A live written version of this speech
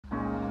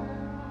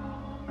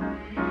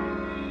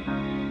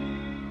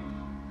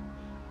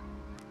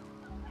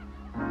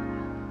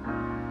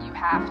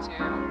have to.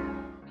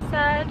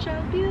 Such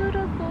a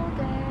beautiful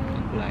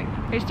day. Like,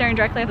 Are you staring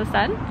directly at the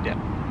sun? yeah.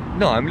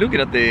 No, I'm looking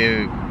at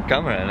the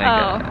camera and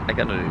I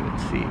cannot even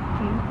see.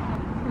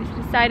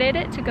 We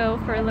decided to go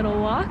for a little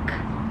walk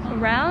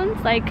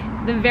around. Like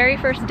the very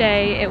first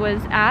day it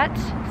was at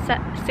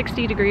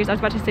 60 degrees. I was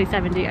about to say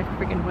 70, I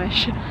freaking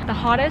wish. The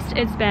hottest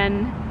it's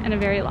been in a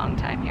very long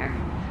time here.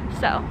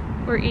 So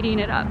we're eating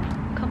it up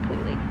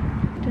completely.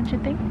 Don't you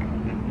think?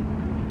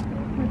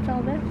 What's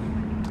all this?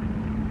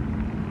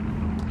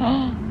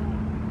 Oh.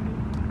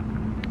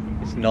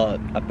 It's not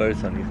a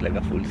person, it's like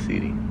a full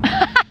city.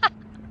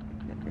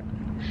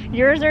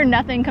 Yours are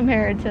nothing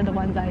compared to the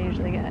ones I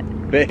usually get.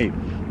 Babe,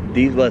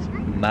 this was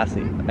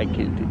massive. I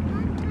killed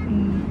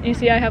it. You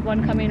see I have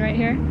one coming right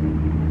here?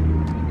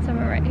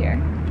 Somewhere right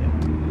here.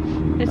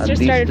 It's And just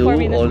these started two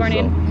forming this also.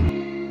 morning.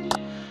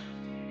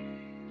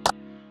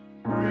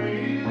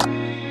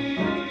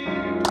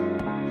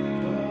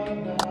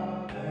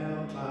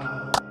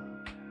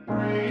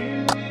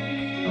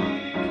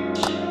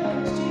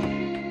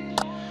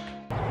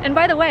 And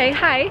by the way,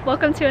 hi,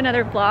 welcome to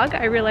another vlog.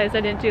 I realized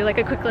I didn't do like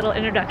a quick little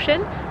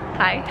introduction.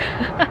 Hi.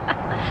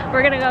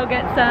 We're gonna go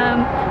get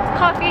some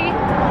coffee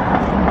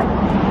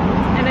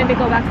and then to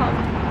go back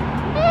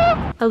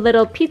home. A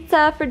little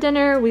pizza for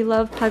dinner. We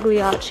love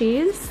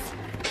pagliaccis.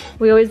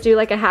 We always do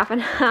like a half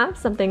and half,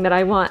 something that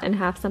I want and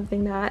half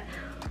something that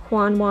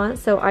Juan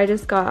wants. So I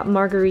just got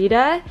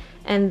margarita,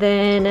 and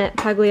then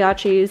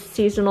Pagliacci's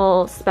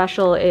seasonal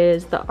special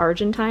is the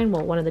Argentine.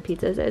 Well, one of the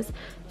pizzas is.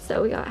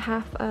 So we got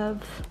half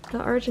of the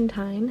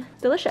Argentine.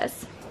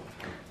 Delicious.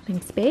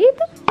 Thanks, babe.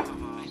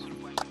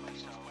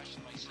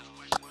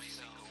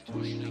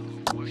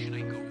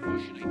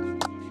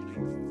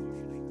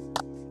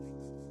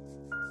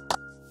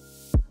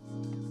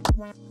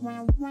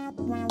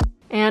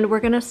 And we're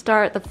gonna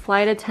start the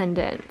flight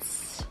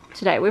attendants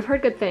today. We've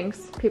heard good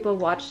things. People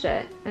watched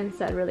it and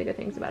said really good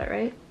things about it,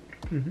 right?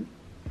 Mm-hmm.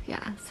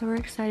 Yeah, so we're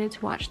excited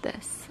to watch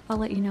this. I'll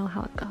let you know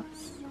how it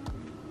goes.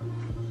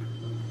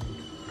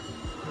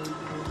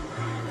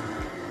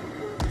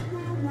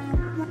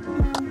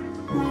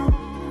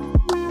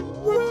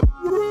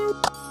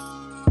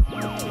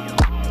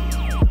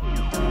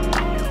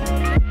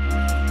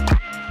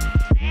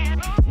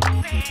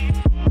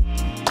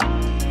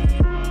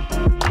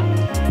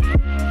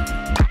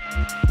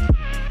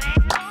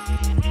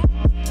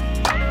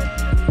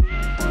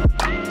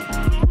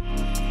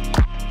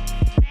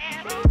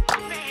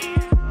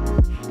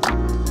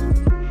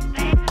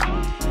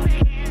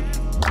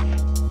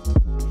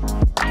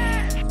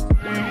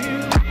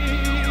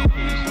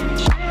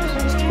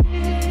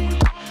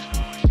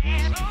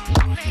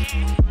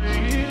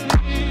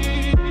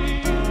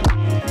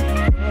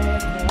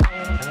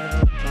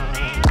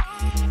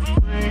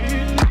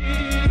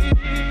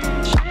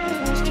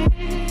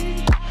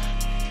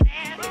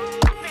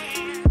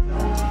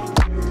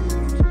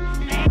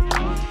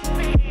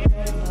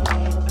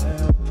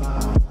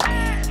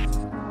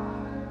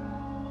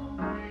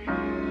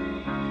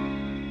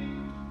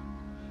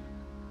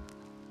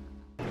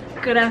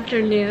 Good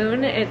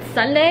afternoon. It's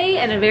Sunday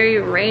and a very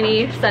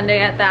rainy Sunday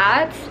at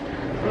that.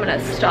 I'm gonna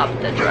stop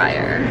the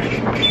dryer.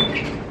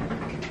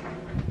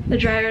 The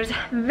dryer's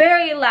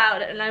very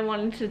loud and I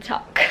wanted to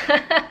talk.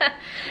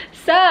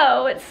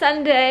 So it's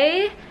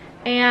Sunday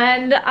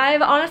and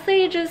I've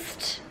honestly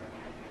just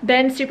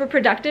been super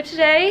productive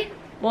today.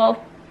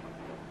 Well,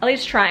 at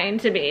least trying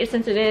to be,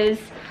 since it is,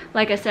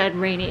 like I said,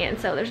 rainy, and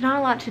so there's not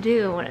a lot to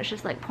do when it's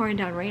just like pouring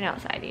down rain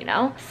outside, you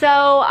know? So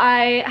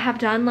I have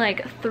done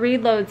like 3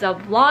 loads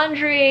of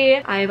laundry.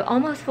 I've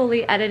almost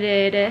fully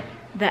edited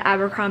the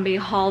Abercrombie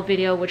haul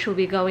video, which will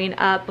be going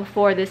up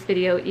before this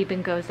video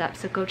even goes up.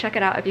 So go check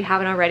it out if you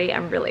haven't already.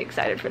 I'm really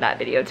excited for that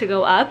video to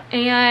go up.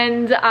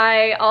 And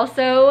I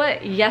also,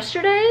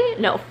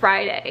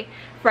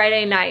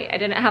 Friday night, I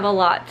didn't have a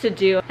lot to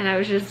do and I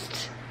was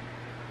just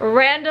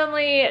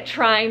randomly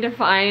trying to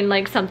find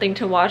like something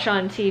to watch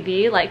on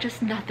TV, like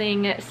just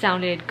nothing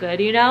sounded good,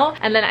 you know?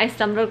 And then I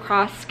stumbled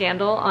across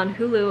Scandal on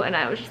Hulu and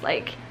I was just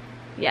like,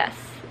 yes,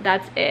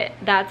 that's it.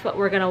 That's what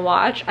we're gonna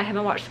watch. I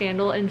haven't watched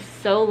Scandal in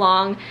so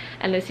long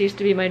and this used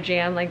to be my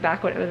jam, like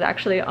back when it was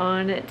actually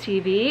on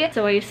TV.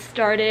 So I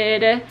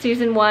started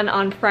season 1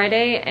 on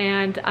Friday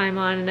and I'm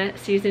on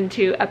season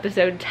 2,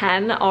 episode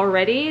 10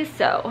 already.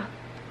 So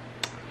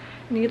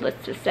needless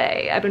to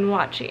say, I've been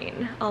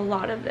watching a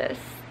lot of this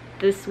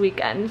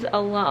weekend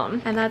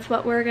alone, and that's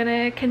what we're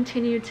gonna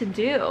continue to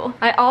do.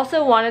 I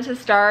also wanted to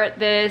start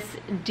this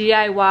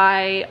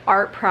DIY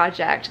art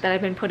project that I've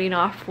been putting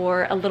off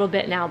for a little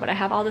bit now, but I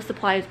have all the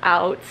supplies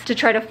out to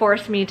try to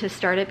force me to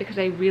start it because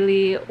I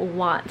really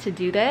want to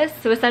do this.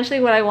 So essentially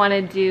what I want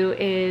to do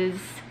is,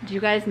 do you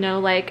guys know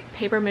like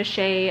paper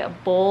mache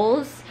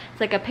bowls? It's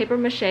like a paper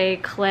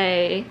mache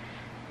clay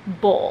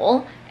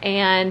bowl,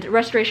 and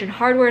Restoration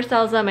Hardware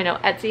sells them. I know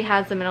Etsy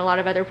has them in a lot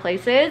of other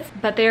places,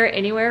 but they're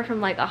anywhere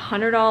from like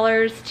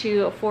 $100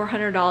 to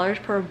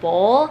 $400 per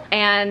bowl,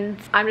 and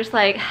I'm just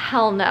like,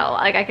 hell no,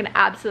 like I can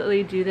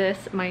absolutely do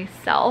this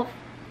myself.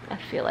 I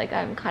feel like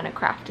I'm kind of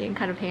crafty and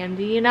kind of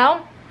handy, you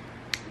know?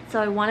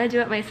 So I want to do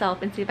it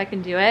myself and see if I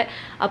can do it.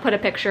 I'll put a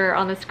picture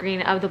on the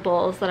screen of the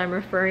bowls that I'm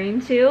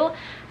referring to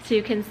so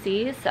you can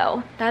see.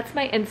 So that's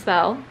my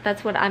inspo.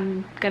 That's what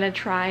I'm gonna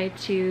try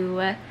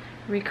to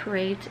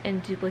recreate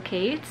and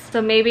duplicate.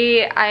 So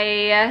maybe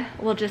I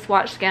will just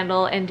watch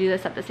Scandal and do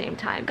this at the same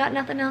time. Got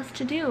nothing else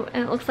to do.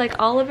 And it looks like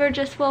Oliver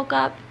just woke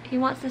up. He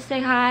wants to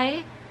say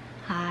hi.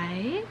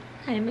 Hi.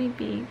 Hi,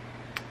 maybe.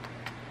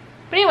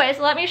 But anyways,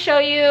 let me show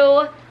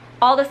you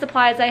all the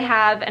supplies I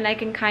have, and I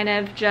can kind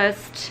of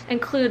just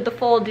include the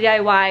full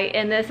DIY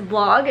in this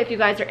vlog if you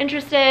guys are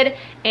interested.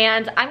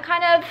 And I'm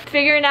kind of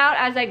figuring out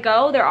as I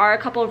go. There are a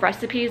couple of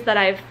recipes that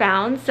I've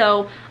found,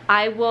 so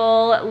I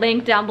will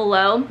link down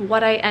below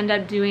what I end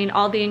up doing,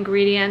 all the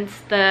ingredients,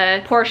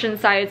 the portion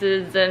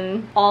sizes,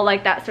 and all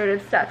like that sort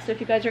of stuff. So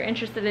if you guys are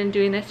interested in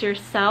doing this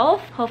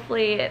yourself,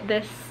 hopefully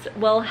this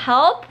will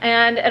help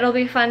and it'll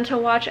be fun to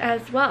watch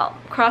as well.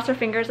 Cross our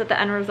fingers that the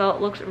end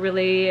result looks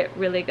really,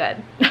 really good.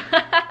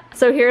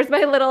 So here's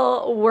my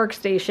little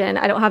workstation.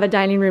 I don't have a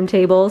dining room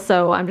table,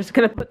 so I'm just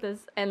gonna put this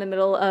in the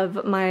middle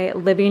of my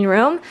living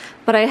room.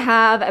 But I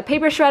have a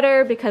paper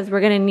shredder because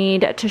we're gonna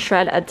need to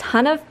shred a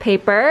ton of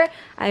paper.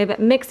 I have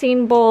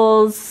mixing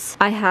bowls,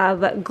 I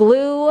have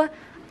glue,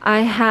 I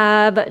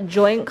have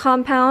joint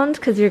compound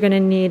because you're gonna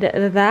need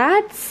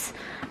that.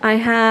 I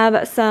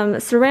have some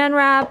saran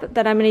wrap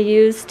that I'm gonna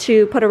use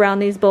to put around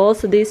these bowls.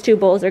 So these two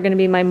bowls are gonna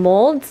be my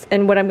molds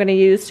and what I'm gonna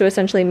use to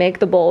essentially make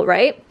the bowl,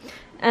 right?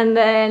 And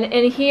then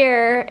in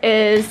here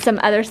is some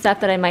other stuff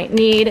that I might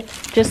need,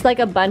 just like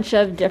a bunch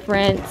of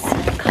different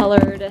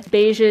colored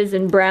beiges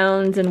and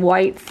browns and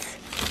whites.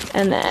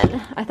 And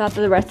then I thought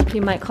that the recipe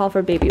might call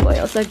for baby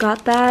oil, so I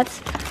got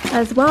that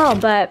as well.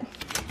 But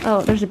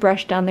oh, there's a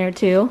brush down there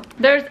too.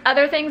 There's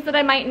other things that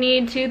I might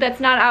need too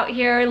that's not out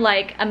here,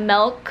 like a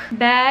milk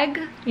bag,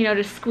 you know,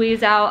 to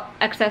squeeze out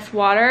excess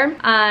water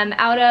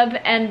out of,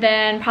 and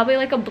then probably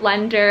like a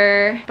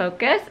blender.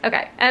 Focus,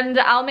 okay. And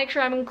I'll make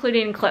sure I'm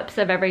including clips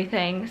of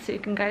everything so you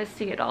can guys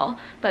see it all.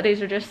 But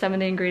these are just some of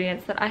the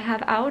ingredients that I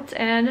have out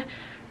and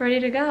ready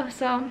to go.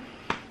 So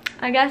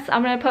I guess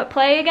I'm gonna put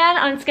play again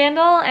on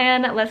Scandal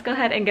and let's go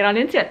ahead and get on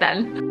into it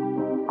then.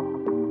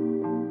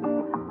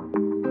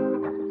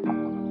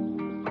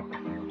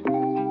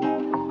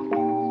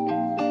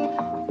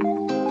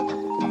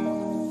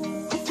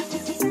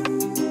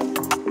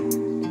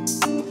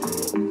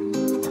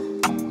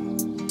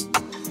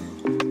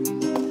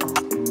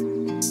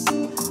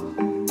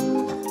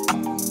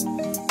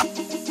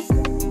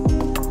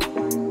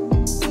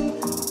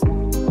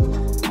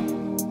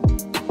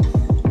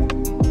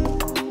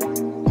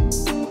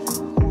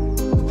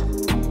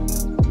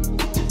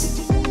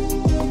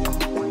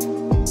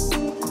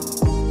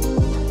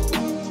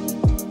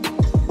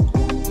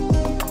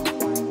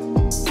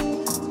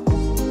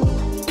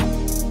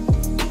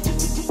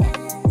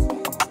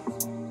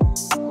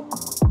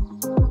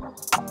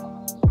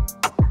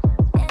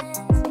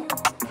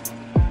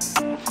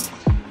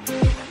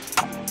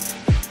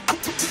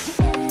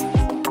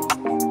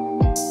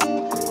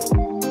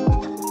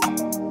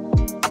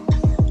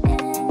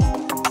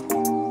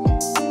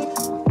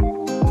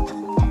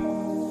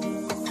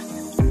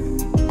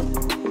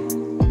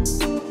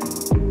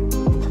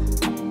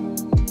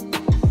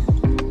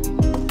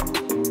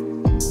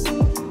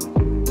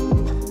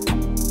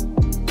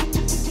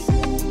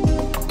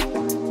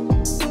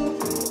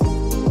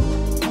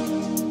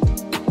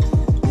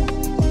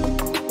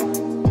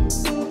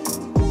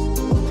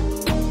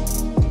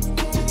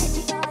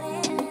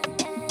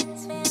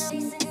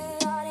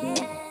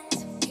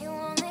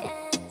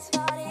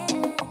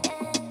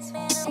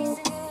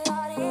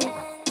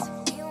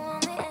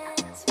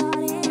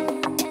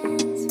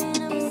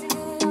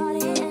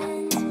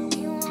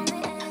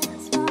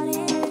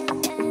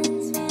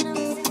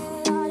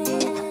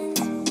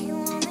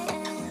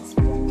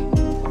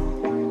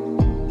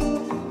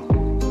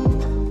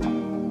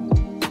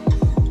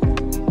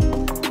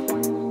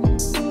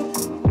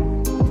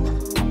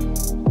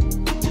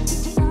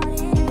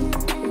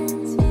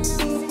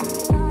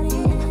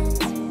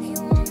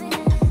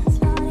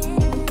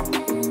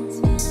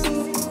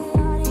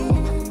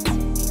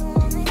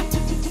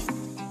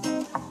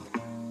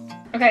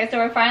 Okay, so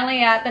we're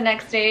finally at the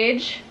next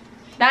stage.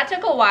 That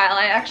took a while.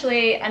 I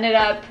actually ended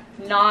up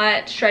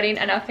not shredding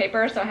enough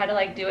paper, so I had to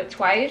like do it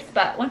twice,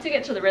 but once you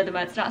get to the rhythm,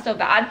 it's not so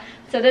bad.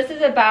 So this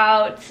is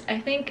about, I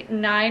think,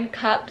 9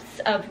 cups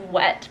of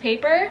wet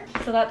paper,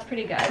 so that's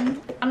pretty good.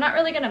 I'm not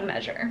really gonna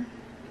measure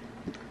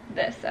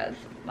this as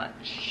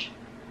much.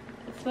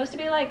 It's supposed to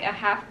be like a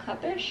half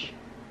cup-ish,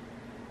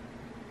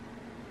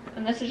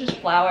 and this is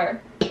just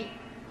flour.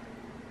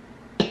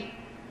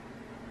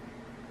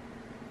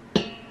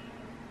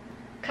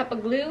 Cup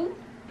of glue.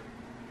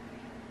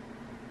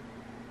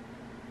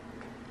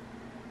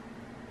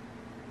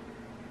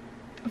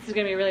 This is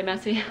gonna be really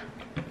messy.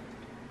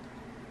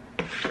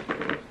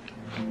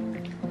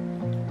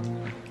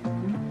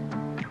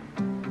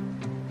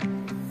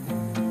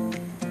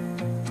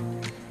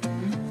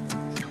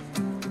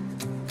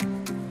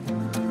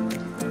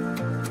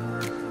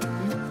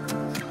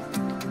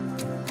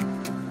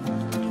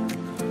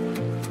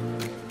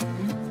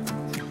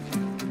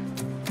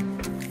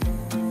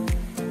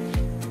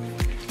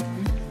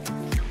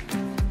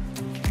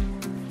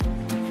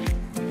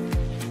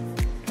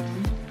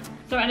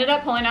 So I ended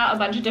up pulling out a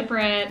bunch of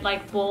different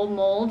like bowl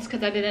molds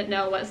because I didn't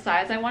know what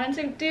size I wanted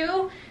to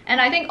do. And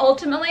I think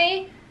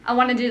ultimately I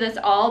want to do this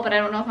all, but I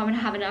don't know if I'm going to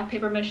have enough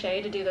paper mache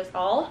to do this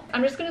all.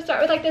 I'm just going to start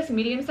with like this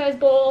medium-sized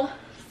bowl,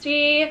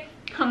 see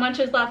how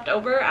much is left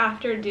over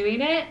after doing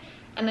it,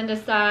 and then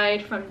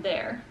decide from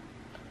there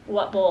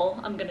what bowl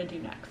I'm going to do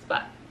next.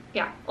 But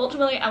yeah,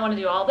 ultimately I want to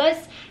do all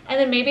this, and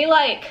then maybe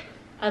like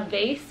a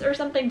vase or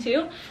something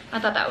too. I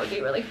thought that would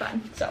be really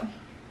fun. So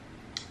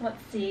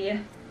let's see.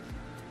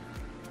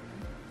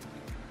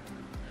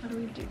 How do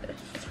we do this?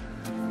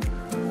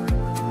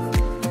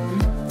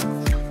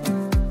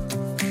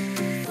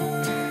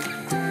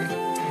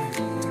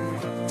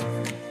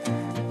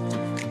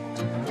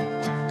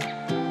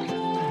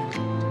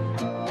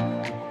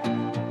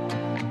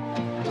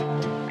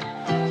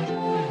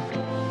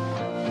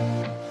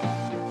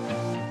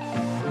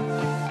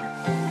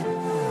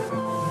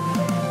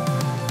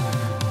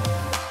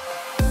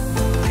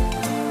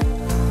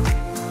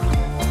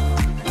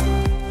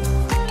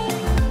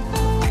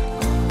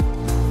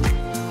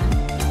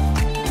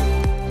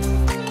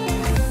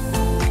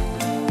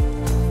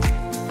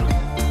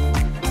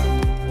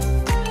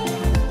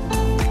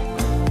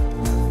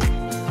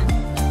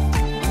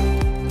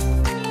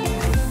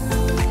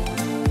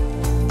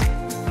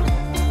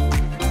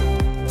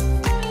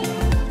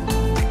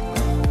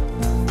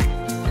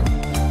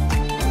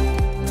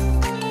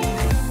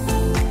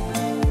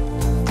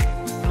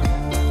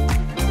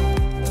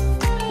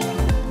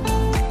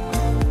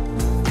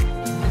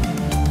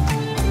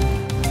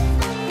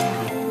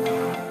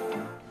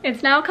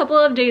 It's now a couple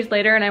of days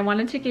later and I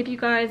wanted to give you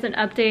guys an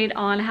update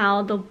on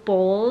how the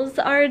bowls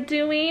are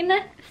doing.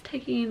 It's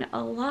taking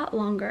a lot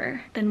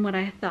longer than what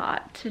I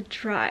thought to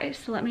dry.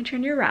 So let me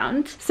turn you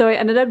around. So I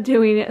ended up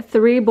doing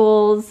 3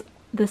 bowls,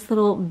 this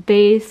little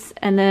base,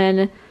 and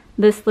then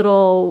this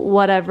little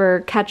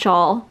whatever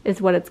catch-all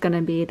is what it's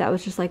gonna be. That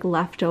was just like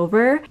left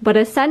over. But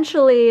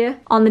essentially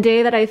on the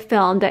day that I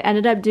filmed, I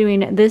ended up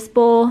doing this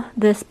bowl,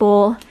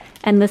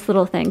 and this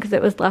little thing because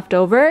it was left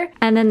over.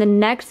 And then the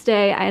next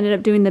day I ended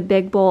up doing the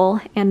big bowl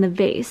and the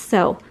vase.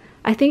 So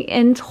I think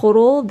in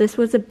total this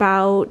was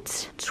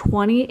about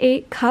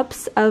 28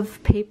 cups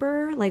of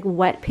paper, like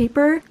wet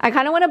paper. I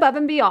kind of went above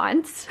and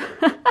beyond.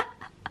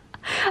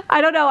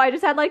 I don't know, I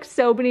just had like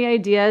so many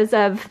ideas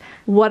of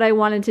what I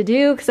wanted to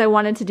do because I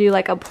wanted to do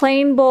like a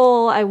plain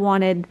bowl. I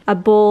wanted a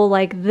bowl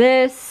like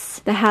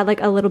this that had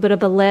like a little bit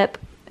of a lip,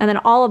 and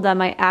then all of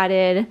them I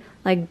added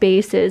like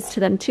bases to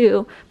them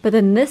too. But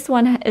then this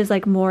one is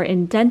like more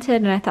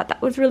indented and I thought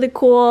that was really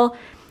cool.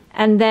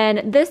 And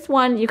then this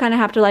one, you kind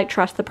of have to like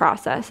trust the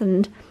process,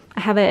 and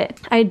I have an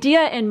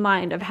idea in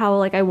mind of how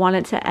like I want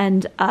it to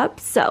end up.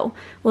 So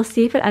we'll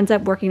see if it ends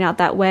up working out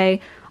that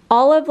way.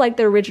 All of like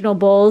the original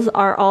bowls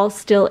are all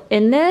still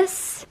in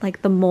this,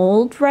 like the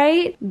mold,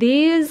 right?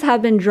 These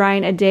have been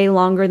drying a day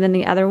longer than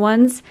the other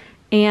ones,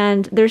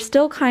 and they're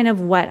still kind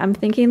of wet. I'm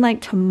thinking like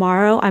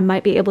tomorrow I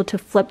might be able to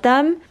flip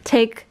them,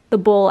 take the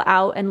bowl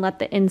out and let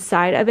the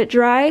inside of it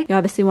dry. You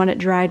obviously want it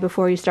dried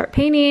before you start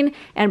painting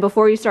and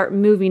before you start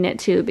moving it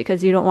too,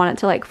 because you don't want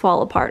it to like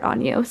fall apart on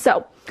you.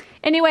 So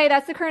anyway,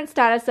 that's the current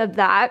status of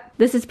that.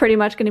 This is pretty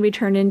much going to be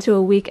turned into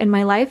a week in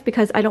my life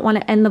because I don't want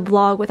to end the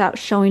vlog without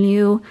showing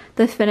you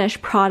the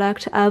finished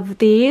product of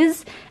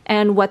these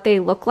and what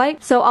they look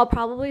like. So I'll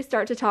probably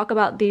start to talk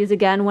about these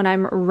again when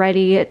I'm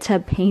ready to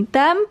paint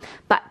them,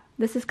 but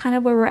this is kind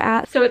of where we're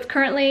at. So it's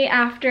currently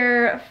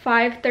after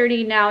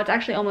 5:30 now. It's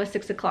actually almost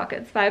 6 o'clock.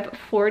 It's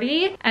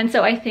 5:40. And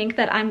so I think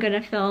that I'm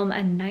gonna film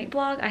a night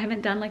vlog. I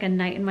haven't done like a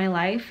night in my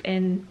life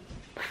in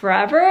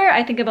forever.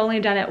 I think I've only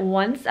done it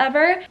once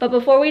ever. But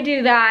before we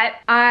do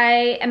that,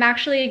 I am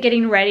actually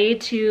getting ready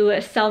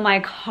to sell my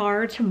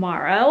car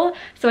tomorrow.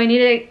 So I need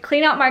to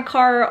clean out my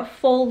car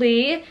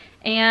fully.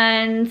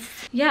 And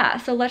yeah,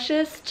 so let's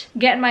just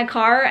get in my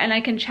car and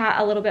I can chat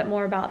a little bit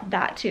more about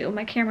that too.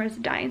 My camera's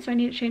dying, so I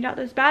need to change out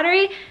this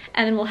battery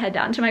and then we'll head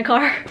down to my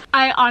car.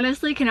 I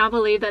honestly cannot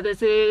believe that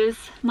this is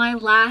my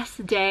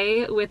last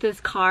day with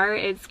this car.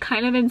 It's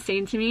kind of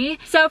insane to me.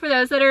 So for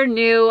those that are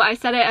new, I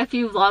said it a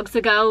few vlogs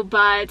ago,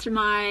 but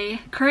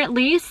my current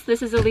lease,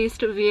 this is a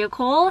leased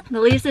vehicle.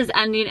 The lease is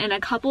ending in a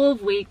couple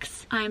of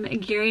weeks. I'm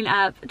gearing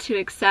up to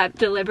accept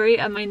delivery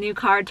of my new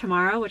car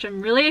tomorrow, which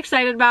I'm really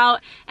excited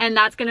about, and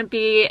that's gonna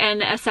be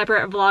in a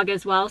separate vlog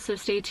as well, so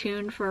stay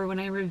tuned for when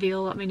I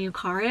reveal what my new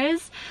car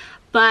is.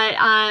 But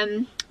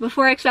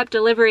before I accept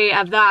delivery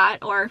of that,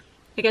 or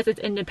I guess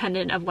it's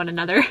independent of one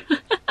another,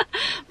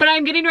 but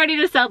I'm getting ready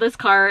to sell this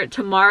car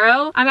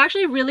tomorrow. I'm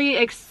actually really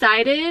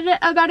excited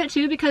about it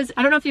too, because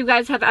I don't know if you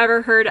guys have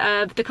ever heard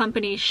of the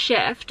company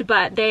Shift,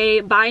 but they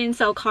buy and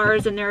sell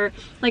cars, and they're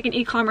like an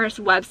e-commerce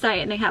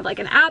website, and they have like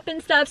an app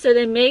and stuff, so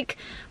they make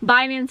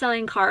buying and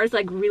selling cars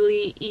like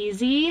really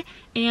easy.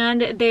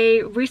 and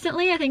they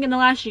recently, I think in the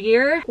last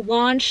year,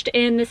 launched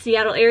in the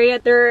Seattle area.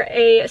 They're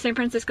a San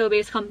Francisco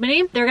based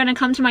company. They're gonna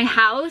come to my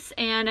house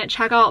and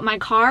check out my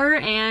car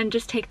and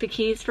just take the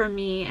keys from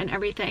me and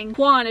everything.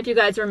 Juan, if you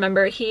guys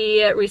remember,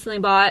 he recently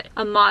bought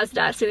a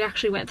Mazda, so he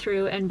actually went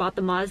through and bought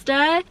the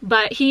Mazda,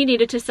 but he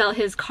needed to sell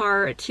his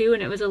car too,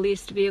 and it was a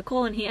leased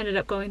vehicle, and he ended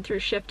up going through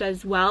Shift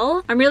as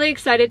well. I'm really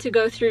excited to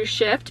go through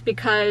Shift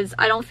because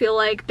I don't feel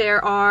like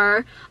there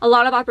are a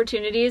lot of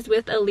opportunities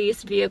with a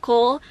leased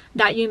vehicle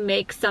that you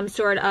make some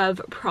sort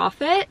of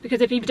profit,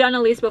 because if you've done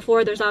a lease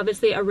before, there's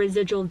obviously a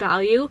residual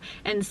value,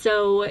 and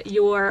so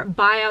your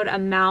buyout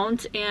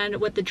amount and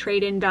what the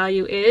trade-in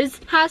value is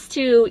has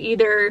to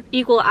either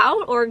equal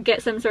out or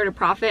get some sort of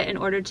profit in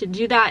order to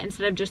do that,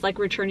 instead of just like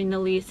returning the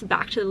lease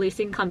back to the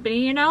leasing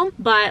company, you know.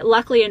 But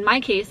luckily in my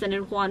case, and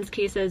in Juan's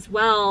case as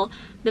well,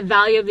 the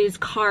value of these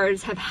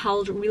cars have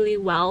held really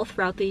well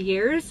throughout the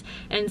years,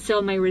 and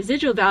so my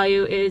residual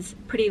value is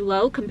pretty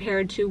low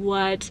compared to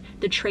what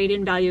the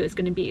trade-in value is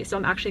going to be. So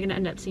I'm actually going to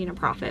end up seeing a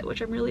profit,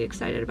 which I'm really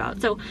excited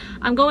about. So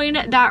I'm going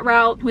that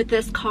route with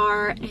this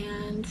car,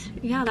 and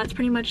yeah, that's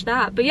pretty much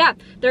that. But yeah,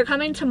 they're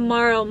coming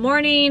tomorrow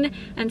morning,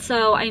 and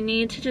so I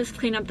need to just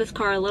clean up this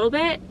car a little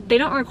bit. They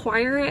don't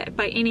require it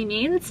by any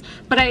means,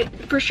 but I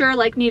for sure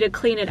like need to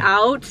clean it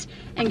out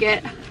and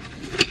get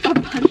a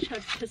bunch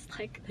of just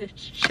like this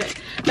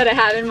shit that I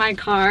have in my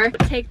car,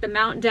 take the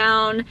mount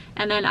down,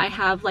 and then I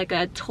have like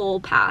a toll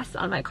pass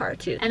on my car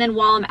too. And then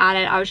while I'm at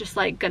it, I was just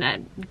like gonna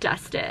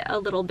dust it a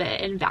little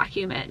bit and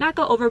vacuum it, not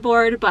go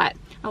overboard, but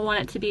I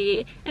want it to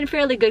be in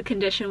fairly good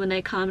condition when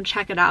they come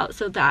check it out,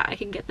 so that I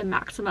can get the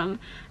maximum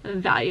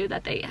value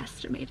that they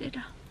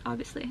estimated.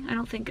 Obviously I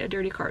don't think a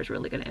dirty car is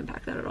really going to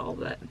impact that at all,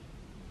 but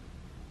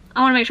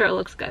I want to make sure it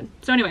looks good.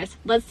 So anyways,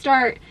 let's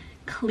start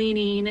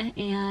cleaning,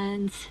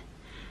 and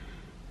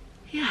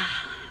yeah,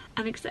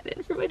 I'm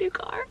excited for my new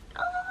car.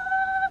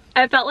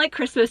 I felt like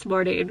Christmas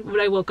morning when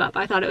I woke up.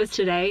 I thought it was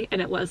today,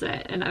 and it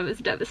wasn't, and I was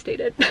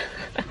devastated.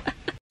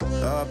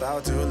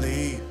 About to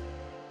leave,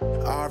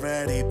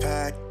 already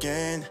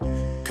packing.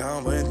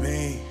 Come with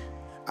me,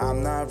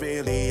 I'm not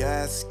really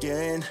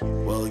asking.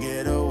 We'll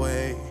get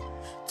away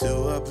to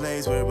a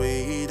place where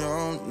we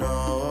don't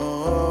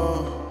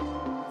know.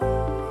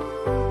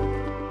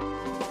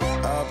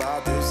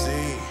 About to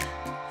see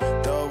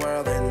the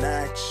world in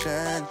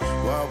action,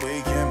 what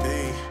we can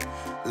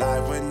be,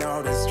 life with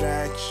no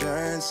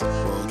distractions.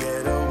 We'll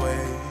get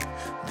away,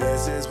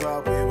 this is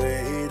what we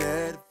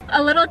waited.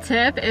 A little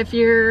tip, if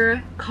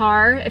your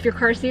car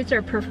seats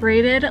are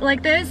perforated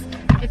like this,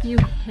 if you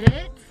hit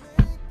it,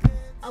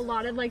 a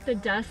lot of like the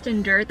dust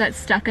and dirt that's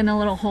stuck in the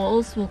little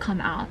holes will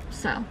come out.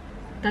 So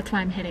that's why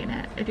I'm hitting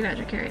it, if you guys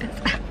are curious.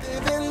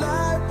 Living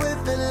life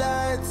with the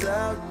lights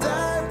out,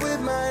 die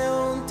with my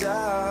own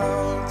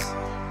doubts.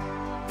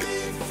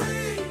 Be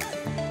free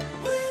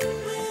with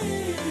me.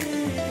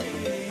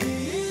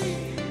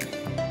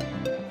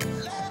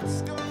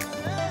 Let's go,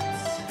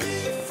 let's be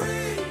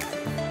free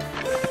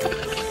with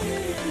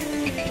me.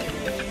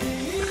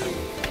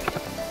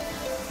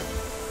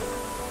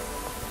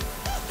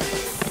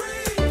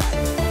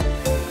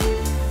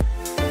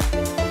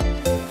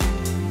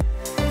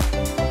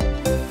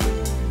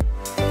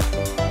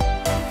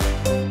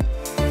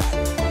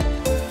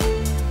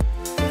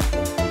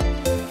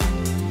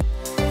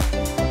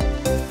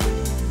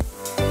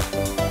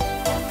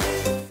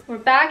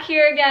 Back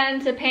here again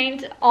to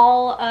paint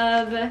all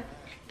of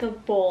the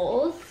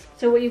bowls.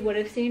 So what you would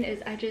have seen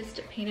is I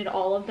just painted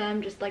all of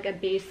them just like a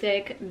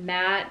basic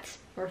matte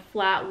or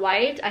flat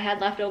white. I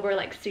had leftover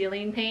like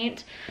ceiling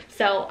paint,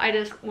 so I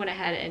just went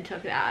ahead and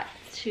took that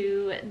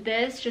to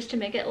this just to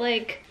make it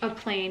like a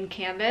plain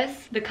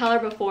canvas. The color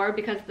before,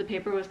 because the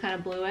paper was kind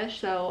of bluish,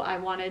 so I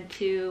wanted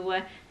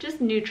to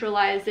just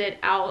neutralize it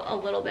out a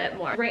little bit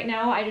more. Right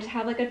now I just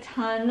have like a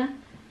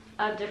ton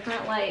of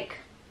different like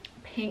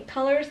pink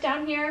colors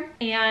down here,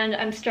 and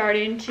I'm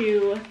starting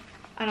to,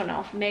 I don't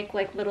know, make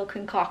like little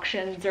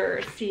concoctions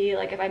or see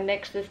like if I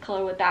mix this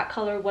color with that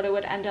color what it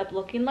would end up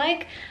looking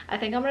like. I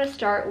think I'm gonna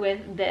start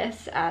with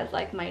this as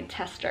like my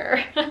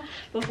tester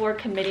before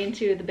committing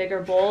to the bigger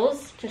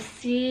bowls to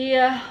see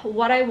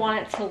what I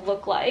want it to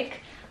look like.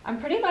 I'm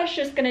pretty much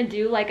just gonna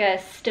do like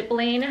a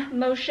stippling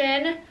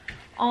motion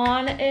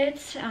on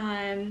it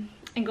and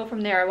go from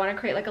there. I want to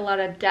create like a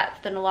lot of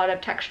depth and a lot of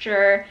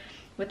texture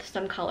with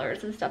some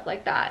colors and stuff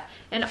like that.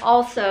 And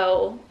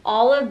also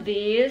all of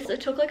these,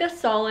 it took like a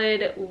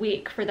solid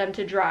week for them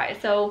to dry.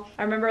 So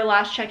I remember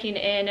last checking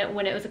in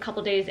when it was a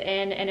couple days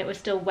in and it was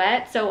still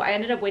wet, so I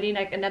ended up waiting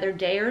like another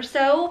day or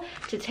so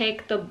to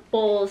take the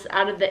bowls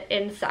out of the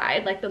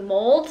inside, like the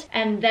mold,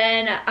 and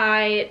then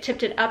I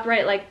tipped it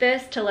upright like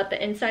this to let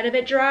the inside of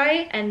it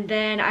dry, and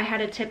then I had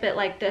to tip it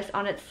like this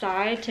on its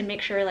side to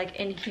make sure like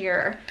in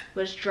here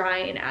was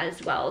drying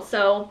as well.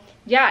 So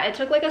yeah, it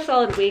took like a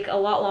solid week, a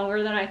lot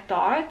longer than I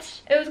thought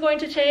it was going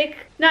to take.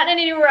 Not in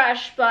any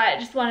rush, but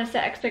just want to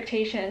set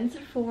expectations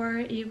for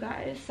you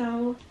guys.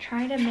 So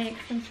trying to make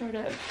some sort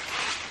of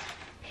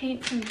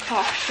paint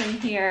concoction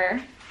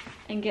here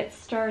and get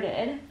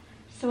started.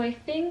 So I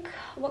think,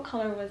 what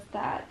color was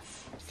that?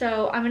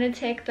 So I'm gonna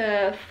take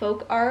the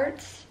Folk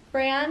Art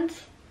brand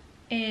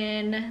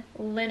in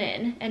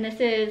linen, and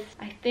this is,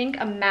 I think,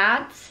 a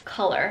matte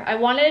color. I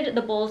wanted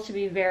the bowls to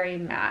be very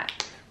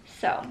matte.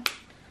 So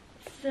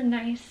this is a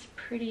nice,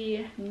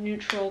 pretty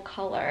neutral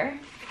color.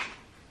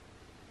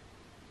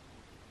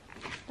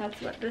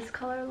 That's what this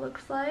color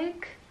looks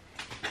like.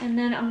 And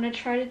then I'm gonna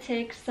try to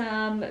take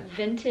some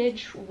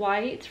vintage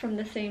white from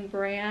the same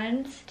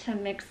brand to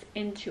mix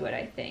into it,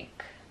 I think.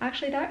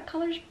 Actually, that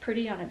color's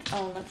pretty on its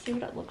own. Let's see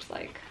what it looks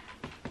like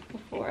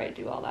before I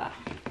do all that.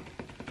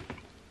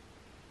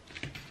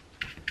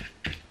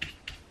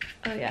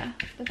 Oh yeah,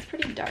 that's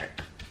pretty dark.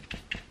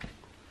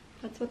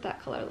 That's what that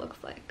color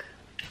looks like.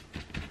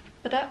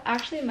 But that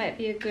actually might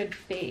be a good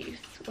base.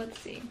 Let's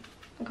see.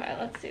 Okay,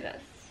 let's see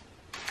this.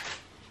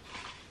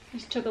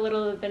 Just took a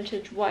little of the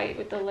vintage white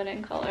with the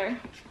linen color.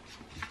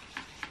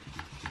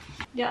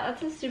 Yeah,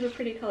 that's a super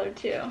pretty color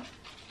too.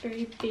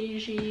 Very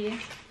beigey.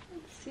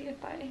 Let's see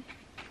if I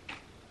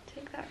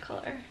take that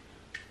color.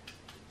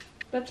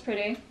 That's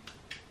pretty.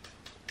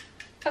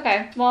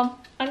 Okay,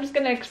 well, I'm just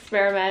gonna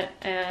experiment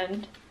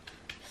and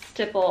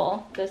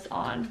stipple this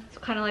on. It's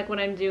kind of like what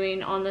I'm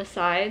doing on the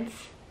sides.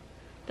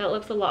 That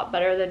looks a lot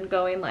better than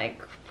going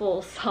like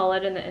full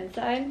solid in the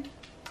inside.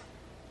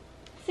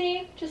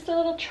 See, just a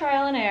little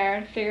trial and error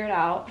and figure it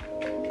out.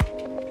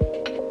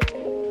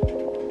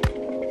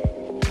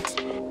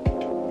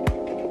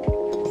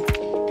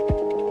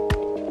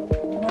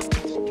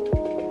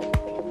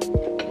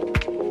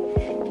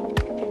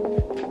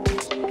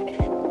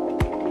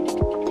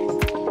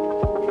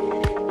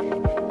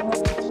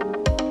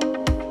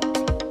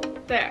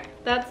 There,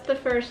 that's the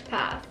first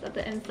pass at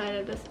the inside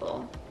of this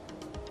bowl.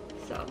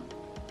 So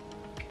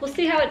we'll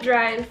see how it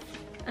dries,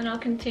 and I'll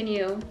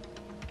continue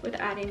with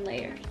adding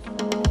layers.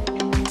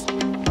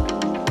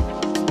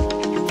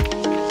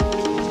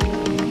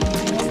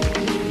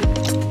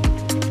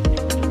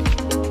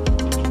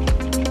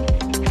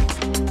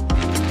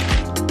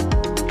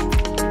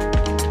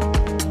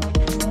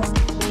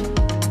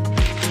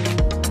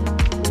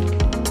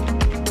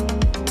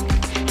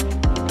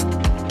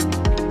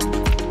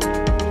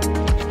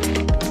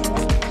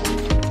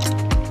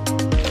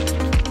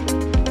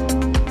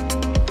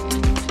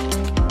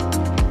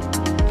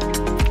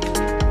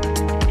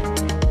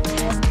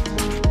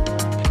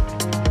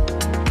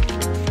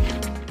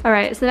 All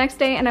right, so the next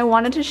day, and I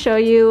wanted to show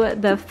you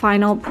the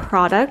final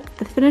product,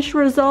 the finished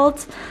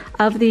result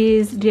of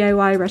these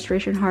DIY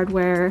Restoration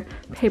Hardware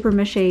paper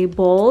mache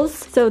bowls.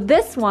 So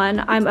this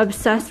one, I'm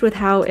obsessed with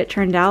how it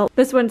turned out.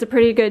 This one's a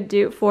pretty good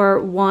dupe for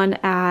one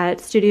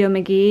at Studio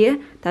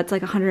McGee. That's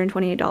like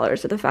 $128.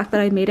 So the fact that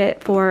I made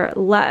it for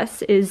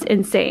less is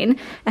insane.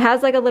 It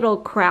has like a little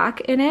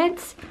crack in it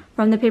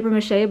from the paper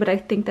mache, but I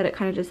think that it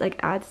kind of just like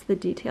adds to the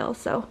detail.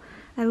 So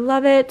I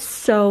love it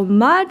so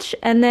much.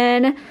 And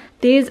then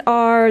these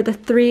are the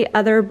 3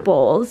 other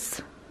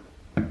bowls.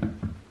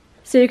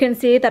 So you can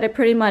see that I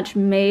pretty much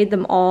made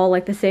them all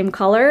like the same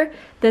color.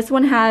 This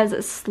one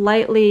has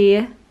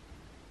slightly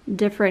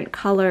different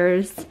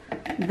colors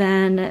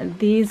than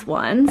these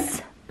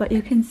ones, but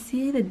you can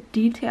see the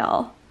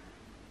detail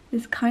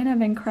is kind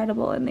of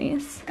incredible in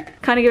these.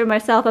 Kind of giving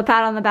myself a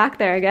pat on the back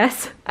there, I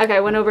guess. Okay,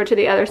 I went over to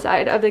the other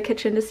side of the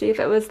kitchen to see if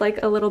it was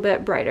like a little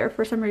bit brighter.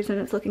 For some reason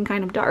it's looking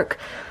kind of dark.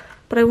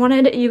 But I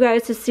wanted you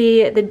guys to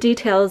see the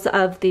details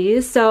of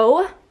these.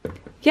 So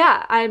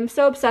yeah, I'm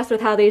so obsessed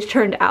with how these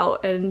turned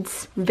out and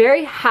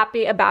very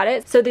happy about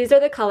it. So these are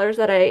the colors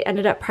that I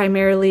ended up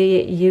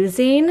primarily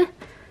using.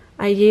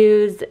 I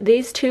used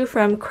these 2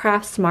 from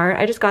Craft Smart.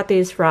 I just got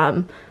these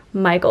from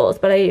Michael's,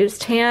 but I used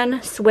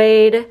tan,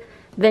 suede,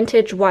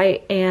 vintage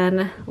white,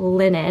 and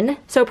linen.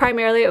 So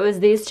primarily it was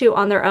these 2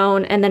 on their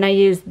own, and then I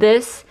used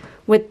this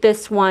with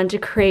this one to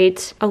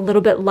create a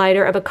little bit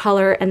lighter of a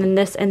color, and then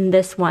this and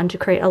this one to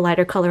create a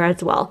lighter color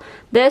as well.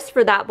 This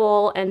for that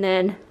bowl, and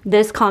then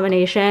this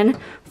combination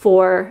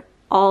for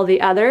all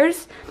the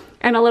others.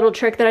 And a little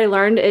trick that I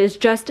learned is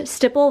just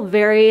stipple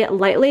very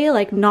lightly,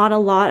 like not a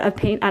lot of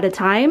paint at a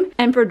time.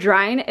 And for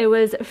drying, it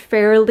was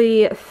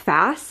fairly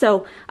fast.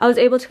 So I was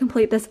able to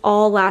complete this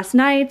all last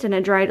night, and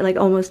it dried like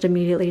almost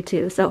immediately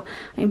too. So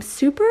I'm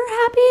super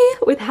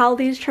happy with how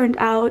these turned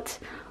out.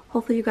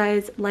 Hopefully you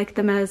guys like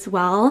them as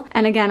well.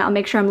 And again, I'll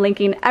make sure I'm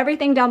linking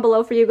everything down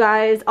below for you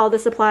guys, all the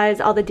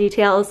supplies, all the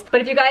details. But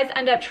if you guys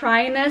end up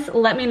trying this,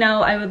 let me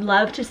know. I would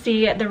love to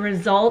see the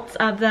results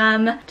of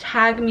them.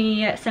 Tag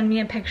me, send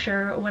me a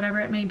picture, whatever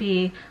it may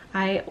be.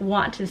 I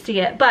want to see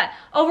it. But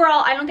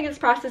overall, I don't think this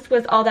process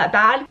was all that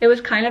bad. It was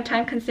kind of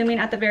time consuming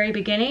at the very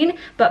beginning,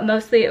 but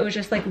mostly it was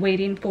just like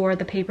waiting for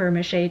the paper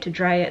mache to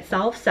dry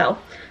itself. So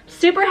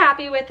super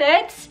happy with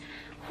it.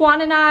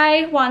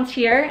 Juan's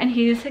here and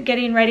he's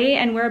getting ready,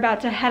 and we're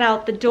about to head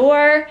out the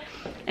door,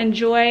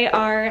 enjoy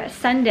our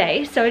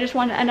Sunday. So I just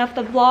want to end off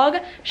the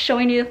vlog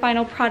showing you the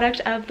final product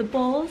of the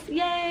bowls.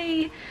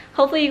 Yay!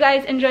 Hopefully you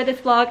guys enjoyed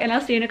this vlog, and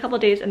I'll see you in a couple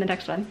days in the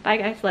next one. Bye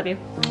guys, love you.